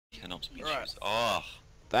cannot be Right. choose. Oh,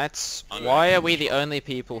 That's... I'm Why very are we the sure. only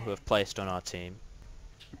people who have placed on our team?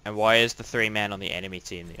 And why is the 3-man on the enemy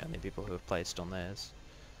team the only people who have placed on theirs?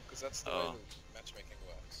 Because that's the way the matchmaking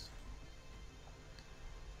works.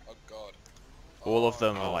 Oh god. All of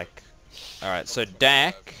them Oh. are like... Alright, so Level 25.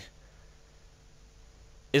 Dak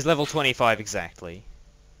is level 25 exactly.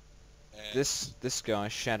 And This guy,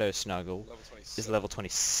 Shadow Snuggle, level 27. is level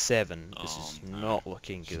 27. This Oh, is no. not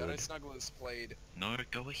looking Shadow good. Snuggle has played No,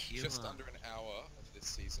 go a healer. just under an hour of this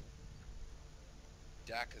season.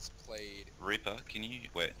 Dak has played... Reaper, can you...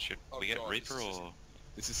 Wait, should Oh we get god, Reaper or...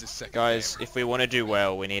 This is his second Guys, game. if we want to do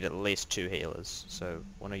well, we need at least 2 healers. So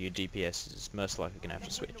one of you DPS is most likely going to have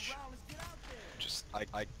to switch. Just...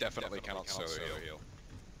 I definitely cannot solo heal.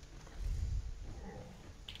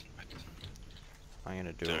 I'm going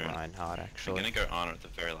to do Dude, a Reinhardt I'm actually. gonna go Ana at the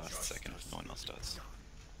very last second if no one else does.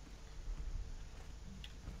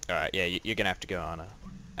 Alright, yeah, you're going to have to go Ana.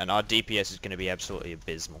 And our DPS is going to be absolutely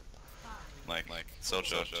abysmal. Like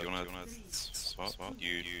Soldier, do you wanna swap?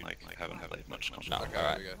 You haven't played much No, control. Okay,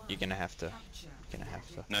 alright. there we go. You're going to have to...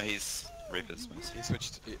 No, he's Reaper's Mercy. He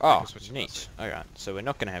switched... Oh, Reaper switched to neat. Mercy. Alright, so we're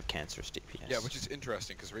not going to have cancerous DPS. Yeah, which is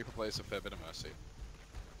interesting, because Reaper plays a fair bit of Mercy.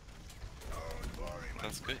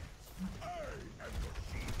 That's good.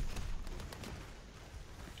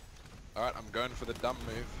 Alright, I'm going for the dumb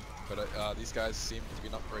move, but these guys seem to be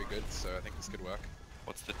not very good, so I think this could work.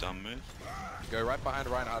 What's the dumb move? You go right behind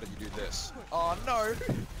Reinhardt and you do this. Oh no!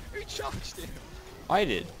 Who charged him? I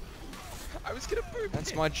did. I was gonna boop That's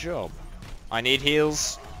him! my job. I need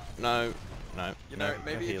heals. No. No. You no, know,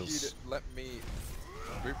 maybe no if heals. you'd let me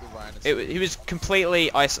boop with Ryan and He was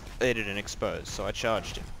completely isolated and exposed, so I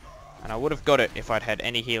charged him. And I would have got it if I'd had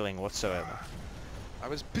any healing whatsoever. I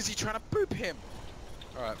was busy trying to boop him!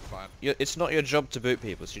 Alright, fine. It's not your job to boot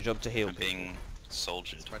people, it's your job to heal I'm people. being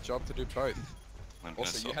soldiered. It's my job to do both. I'm gonna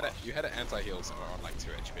Also, you swap. had an anti-heals and we're on like 2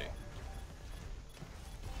 HP.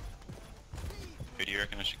 Who do you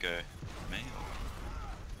reckon I should go? Me?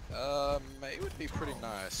 May would be pretty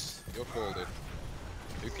nice. You're called it.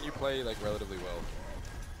 Who can you play like relatively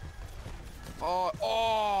well?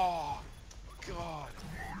 Oh! God!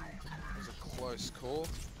 That was a close call.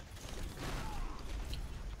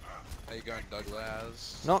 How you going,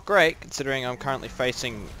 Douglas? Not great, considering I'm currently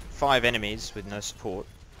facing 5 enemies with no support.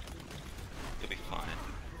 You'll be fine.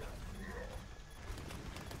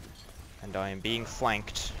 And I am being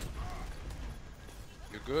flanked.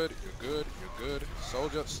 You're good, you're good, you're good.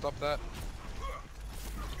 Soldier, stop that.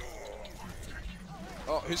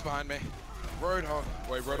 Oh, who's behind me? Roadhog.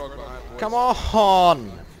 Wait, Roadhog behind. Boys. Come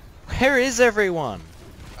on! Where is everyone?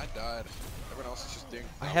 I died. Everyone else is just doing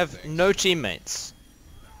I dumb have things. no teammates.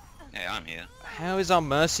 Hey, I'm here. How is our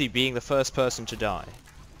Mercy being the first person to die?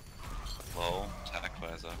 Lol, attack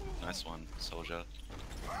visor. Nice one, Soldier.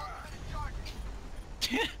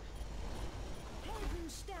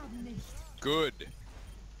 Good.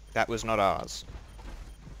 That was not ours.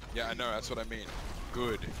 Yeah, I know, that's what I mean.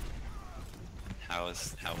 Good. How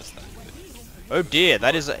is that good? Oh dear,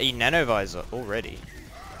 that is a nanovisor already.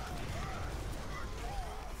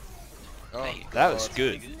 Oh, Hey, That was God.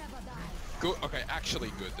 good. Good. Okay,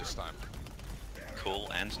 actually good this time. Cool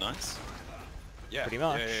and nice. Yeah. Pretty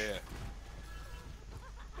much. Yeah.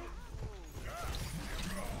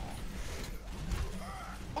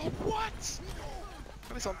 Oh, what?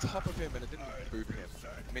 I was on top of him and it didn't boop him.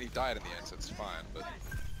 I mean, he died in the end, so it's fine, but...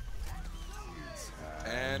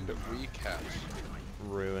 And we catch.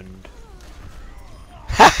 Ruined.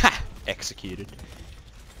 Haha! Executed.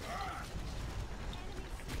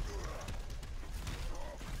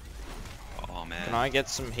 Oh man. Can I get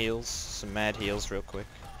some heals? Some mad heals real quick?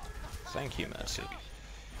 Thank you, Mercy.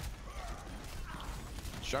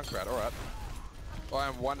 Junkrat, alright. Oh, I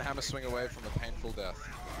am one hammer swing away from a painful death.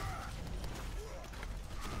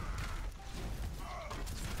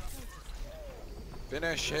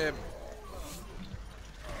 Finish him!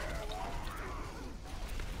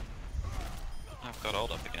 I've got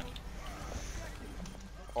ult up again.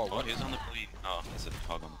 Oh, Oh, what? he's on the point. Oh, there's a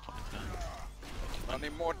hog on the point now. Not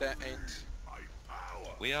anymore, that ain't.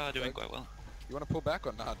 We are doing Okay. quite well. You wanna pull back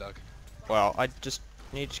or nah, Doug? Well, I just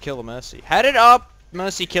need to kill the Mercy. How did our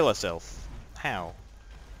Mercy kill herself? How?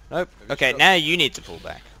 Nope. Maybe Okay, she now you need to pull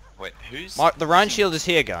back. Wait, who's... The Rhine who's in- shield is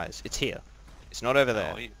here, guys. It's here. It's not over Oh, there.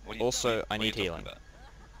 what are you- what are Also, you I need talking healing. about?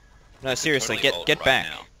 No, seriously, Totally ult get right back.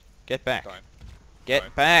 now. Get back. Don't. Get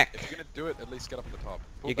Don't. back. If you're gonna do it, at least get up at the top.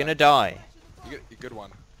 Pull You're back. gonna die. You good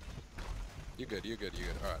one. You good.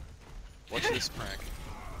 Alright. Watch this prank.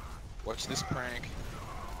 Watch this prank.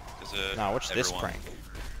 There's a... Now watch this everyone. prank.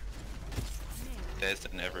 There's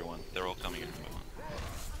an everyone. They're all coming at everyone.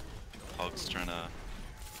 Hog's trying to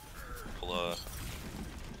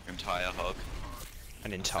entire hog.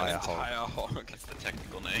 An entire hog. Entire hog. That's the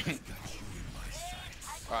technical name.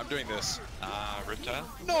 Alright, I'm doing this. Riptile?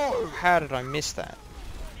 No! How did I miss that?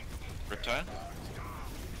 Riptile?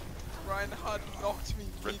 Reinhardt knocked me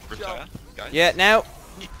Riptile? mid-jump. Guys? Yeah, now,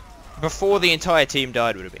 before the entire team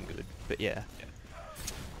died would have been good, but yeah.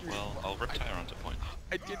 Well, I'll Riptile onto point.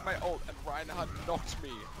 I did my ult and Reinhardt knocked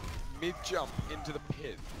me mid-jump into the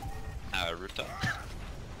pit. Riptile.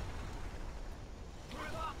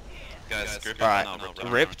 Guys, grip Alright, and I'll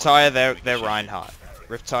Riptire their Reinhardt.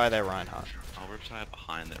 Riptire their Reinhardt. I'll Riptile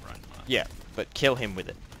behind their Reinhardt. Yeah, but kill him with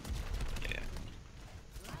it. Yeah.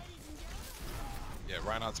 Yeah,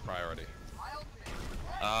 Reinhardt's priority.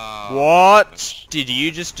 What did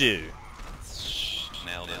you just do?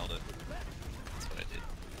 Nailed it. That's what I did.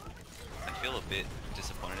 I feel a bit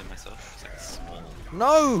disappointed in myself. It's like small.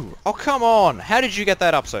 No! Oh, come on! How did you get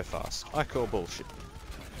that up so fast? I call bullshit.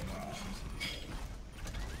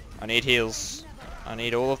 I need heals. I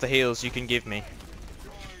need all of the heals you can give me.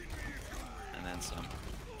 And then some.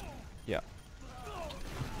 Yeah.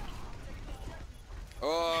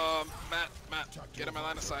 Oh, Matt, get in my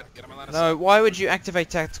line of sight, get in my line of sight. No, why would you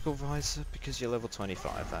activate Tactical Visor? Because you're level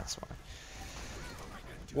 25, that's why.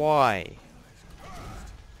 Why?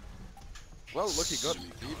 Well, look, he got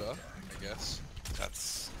D.Va, I guess.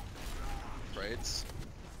 That's... Trades.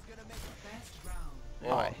 Oh,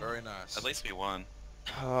 Hi. very nice. At least we won.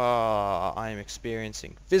 Ah, I am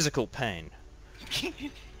experiencing physical pain.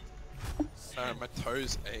 My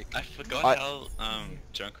toes ache. I forgot how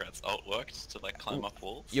Junkrat's ult worked to like climb up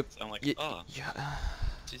walls. Yep. So I'm like, You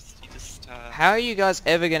just How are you guys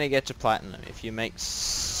ever gonna get to platinum if you make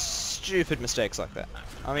stupid mistakes like that?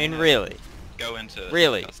 I mean, really? go into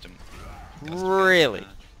Really? custom Really?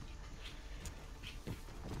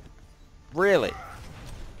 Really?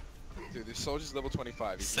 Dude, this soldier's level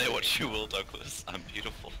 25. He's Say what you will, Douglas. I'm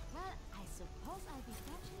beautiful.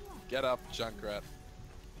 Get up, Junkrat.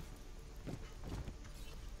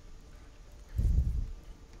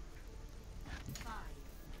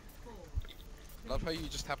 Love how you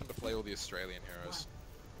just happen to play all the Australian heroes.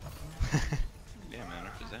 Yeah, man,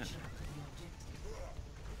 represent.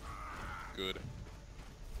 Good.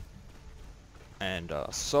 And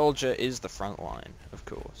soldier is the front line, of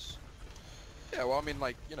course. Yeah, well, I mean,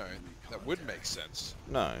 like, you know, that would make sense.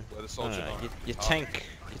 No, Where the no, soldier no. not Your targeting.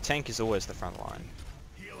 tank is always the front line.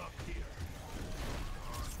 I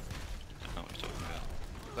know what you're talking about.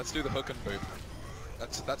 Let's do the hook and boop.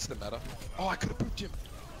 That's the meta. Oh, I could have booped him.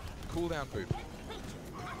 Cooldown boop.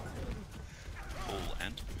 Cool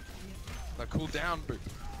and No, cooldown boop.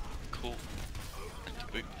 cool and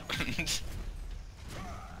boop.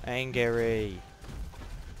 Angry.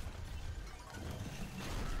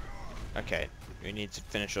 Okay, we need to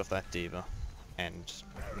finish off that D.Va and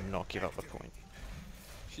not give up the point.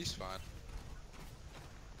 She's fine.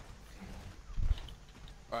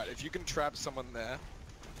 Alright, if you can trap someone there,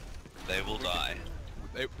 They will die.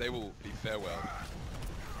 they will be farewell.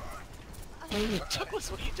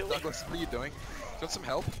 Douglas, what are you doing? Douglas, what are you doing? Do you want some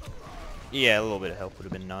help? Yeah, a little bit of help would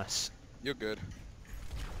have been nice. You're good.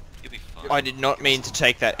 You'll be fine. I did not mean to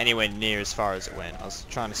take that anywhere near as far as it went. I was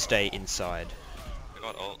trying to stay inside, I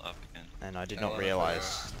got ult up again. and I did Yeah, not well,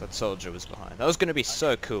 realize that soldier was behind. That was going to be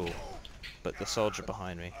so cool, but the soldier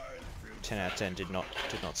behind me, 10 out of 10, did not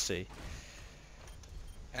see.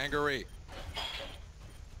 Angry.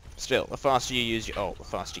 Still, the faster you use your ult, the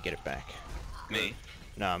faster you get it back. Me?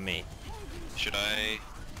 No, me. Should I...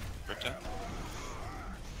 Riptide?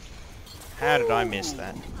 How did I miss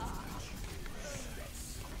that?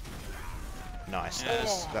 Nice. Yeah.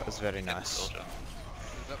 That was very Hit the nice. soldier.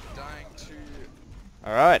 End up dying to...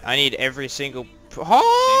 Alright, I need every single... Team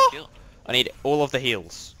Oh! kill. I need all of the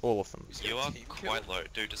heals. All of them. You are Team kill? quite low.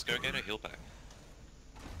 Dude, just go get a heal back.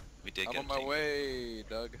 We did I'm get on a my team. way,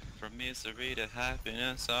 Doug. From misery to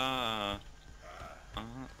happiness,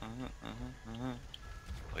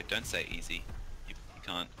 Wait, don't say easy. You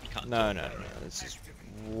can't No, do no, that. no. This is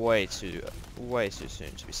way too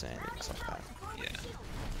soon to be saying things like that. Yeah.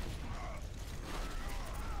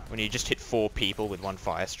 When you just hit 4 people with 1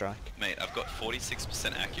 fire strike. Mate, I've got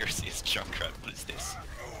 46% accuracy as Junkrat. What is this?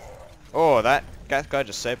 Oh, that guy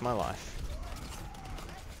just saved my life.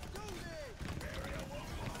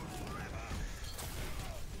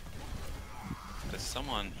 There's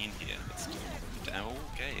someone in here that's doing damn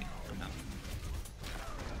okay.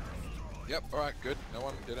 Yep, alright, good. No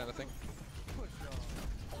one did anything.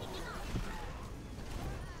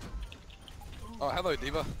 Oh, hello,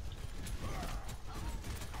 D.Va.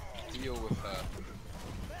 Deal with her.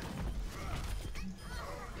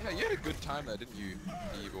 Yeah, you had a good time there, didn't you,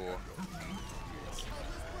 Igor?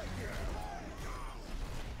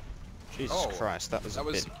 Jesus Oh, Christ, that was a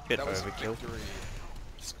bit that was overkill. victory.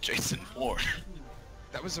 It's Jason Ward.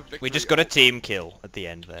 That was a victory. We just got a oh, team kill at the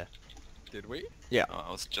end there. Did we? Yeah. Oh,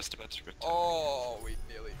 I was just about to rip. Oh, we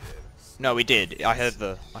nearly did. No, we did. I heard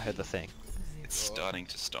the thing. It's starting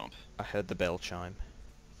to stomp. I heard the bell chime.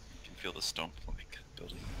 You can feel the stomp like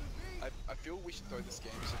building. I feel we should throw this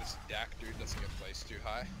game so this Dak dude doesn't get placed too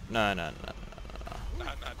high. No. Nah,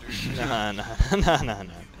 dude. No.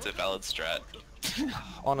 It's a valid strat.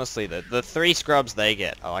 Honestly, the 3 scrubs they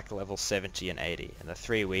get are like level 70 and 80, and the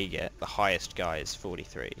 3 we get, the highest guy is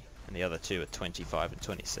 43, and the other 2 are 25 and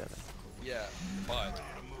 27. Yeah, but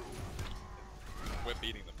we're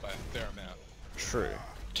beating them by a fair amount. True.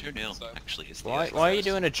 2-0 So- actually is the Why edge. are you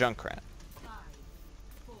doing a Junkrat? I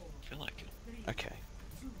feel like it. Okay.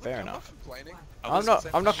 Fair I'm enough. not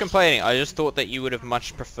complaining. I'm not complaining. I just thought that you would have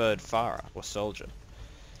much preferred Farah or Soldier.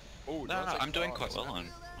 Ooh, No, I'll take I'm doing Far quite this well map.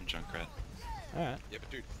 on Junkrat. Alright. Yeah, but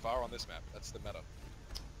dude, far on this map. That's the meta.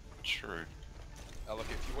 True. Look,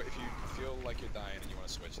 if you feel like you're dying and you want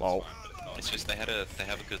to switch, that's Lol. fine. But if not, It's just they have a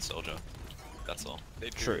good soldier. That's all. they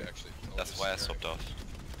do True. actually. That's why I swapped off.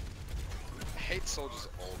 I hate soldiers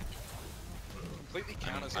old. Completely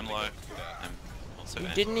counters. I'm what low. they get good at. I'm also You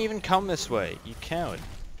anti. didn't even come this way, you coward.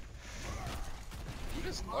 You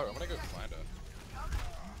just low. I'm gonna go find her.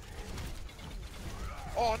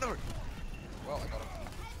 Oh no! Well, I got him.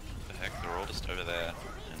 What the heck? They're all just over there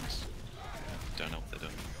and don't know what they're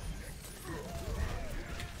doing.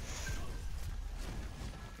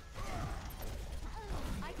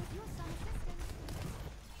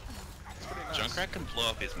 It's pretty nice. Junkrat can blow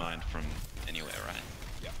up his mind from anywhere, right?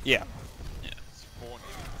 Yeah. Yeah. Spawn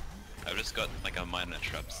in. I've just got like a mine in a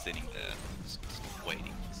trap sitting there, just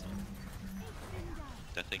waiting for some.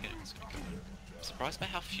 Don't think it's gonna go. I'm surprised by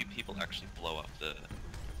how few people actually blow up the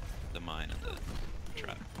mine and the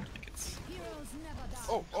trap. Like it's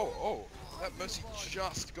Oh! That mercy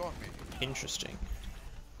just got me. Interesting.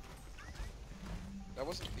 That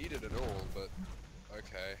wasn't needed at all, but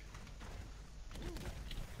okay.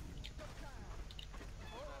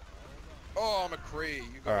 Oh, McCree,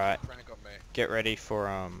 you got Alright. a prank on me. Get ready for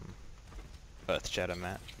Earth Shadow,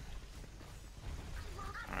 Matt.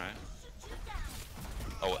 alright.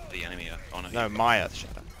 Oh, what, the enemy? Oh no. No, my Earth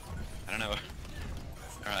Shadow. I don't know.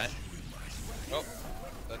 Alright. Oh,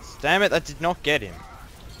 that's Damn it, that did not get him.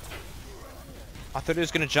 I thought he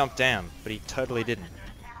was gonna jump down, but he totally didn't.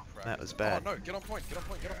 crap. That was bad. Oh no, get on point, get on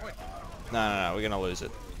point, get on point. No, we're gonna lose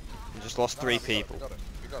it. We just lost 3 No, people.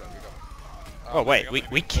 We got it. Oh wait, we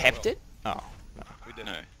we kept it? Oh, no. We did.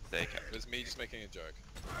 No, they It kept. was me just making a joke.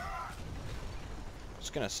 I was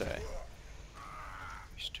gonna say,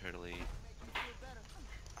 We should totally.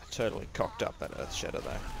 I totally cocked up that Earth Shadow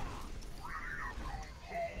though.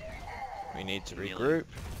 We need to regroup.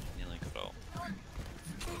 Nearly got all.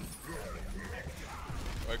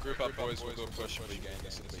 Alright, group up boys, we'll go push and regain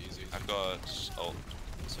this, it'll be easy. I've got ult,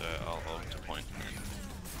 so I'll ult to point and then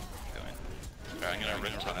go in. Alright, I'm gonna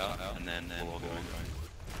rip tile and then we'll go in.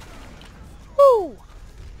 Woo!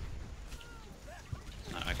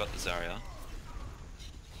 I got the Zarya.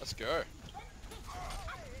 Let's go.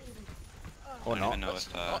 Or I don't not. even know Let's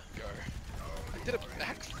if not go. I did a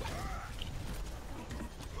backflip.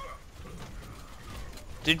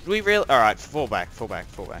 Did we really? Alright, fall back.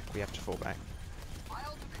 We have to fall back.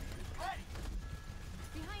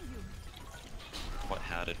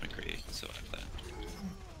 how did McCree survive that?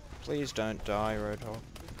 Please don't die, Roadhog.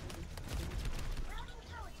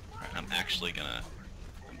 Right, I'm actually gonna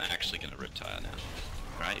rip tire now.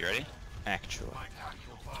 Alright, you ready? Actually.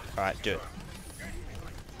 Alright, do it.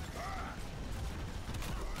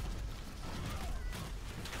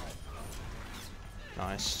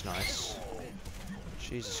 Nice, nice.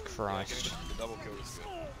 Jesus Christ. The double kill was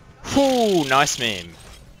good. Whoo, nice meme.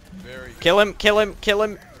 Very good. Kill him, kill him, kill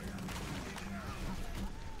him.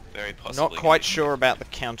 Very possibly. Not quite sure about the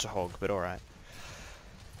counter hog, but alright.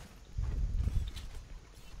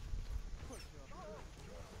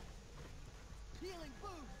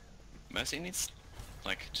 Mercy needs,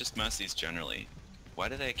 like, just mercies generally. Why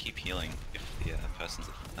do they keep healing if the person's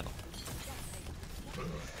at metal?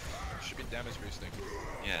 Should be damage boosting.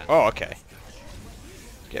 Yeah. Oh, okay.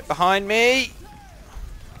 Get behind me!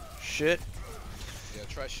 Shit. Yeah,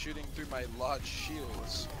 try shooting through my large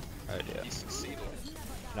shields. Oh dear. He succeeded.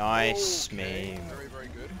 Nice Okay, meme. very, very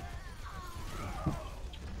good.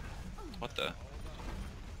 What the?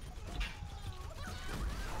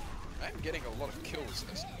 I'm getting a lot of kills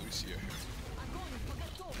as Lucio.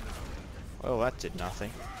 Well, that did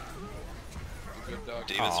nothing. You good, dog?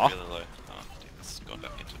 D was Aw. really low. Oh, D-Va's gone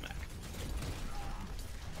back into mech.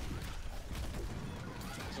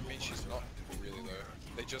 Doesn't mean she's not really low.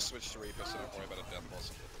 They just switched to Reaper, so don't worry about a death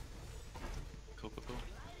possible. Cool, cool, cool.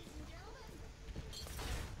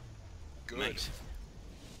 Good. Mate.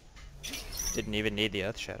 Didn't even need the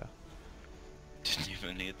Earth Shadow. Didn't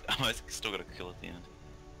even need... Oh, I still got a kill at the end.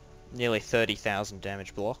 Nearly 30,000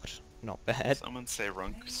 damage blocked. Not bad. Someone say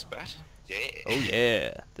Runk Spat? Yeah. Oh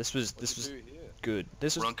yeah, this was What'd you do here? good.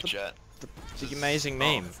 This was Runk Jet. the amazing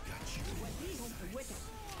meme.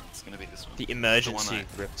 It's gonna be this one. The emergency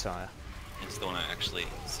It's the one Riptire. It's the one I actually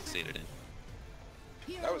succeeded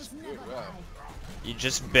in. That was good, wow. You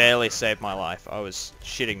just barely saved my life. I was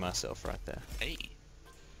shitting myself right there. Hey.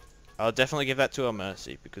 I'll definitely give that to our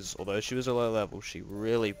Mercy because although she was a low level, she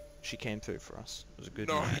came through for us. It was a good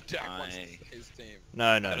No, night. Jack wants his team.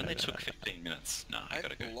 No, It no, only no, took no. 15 minutes. No, I I'm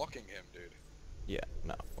gotta go. blocking him, dude. Yeah,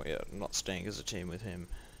 no, we are not staying as a team with him.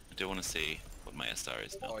 I do want to see what my SR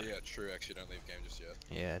is now. Oh yeah, true, actually don't leave game just yet.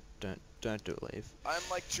 Yeah, don't do leave. I'm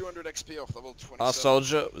like 200 XP off level 27. Our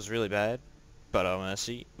Soldier was really bad, but our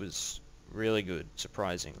Mercy was really good,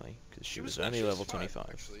 surprisingly, because she was only actually level fine, 25.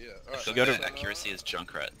 Actually, yeah. I Alright, feel You like gotta- my accuracy is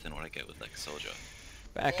Junkrat than what I get with like Soldier.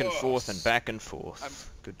 Back and Oh, forth and back and forth. I'm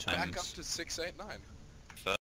Good back times. up to 689.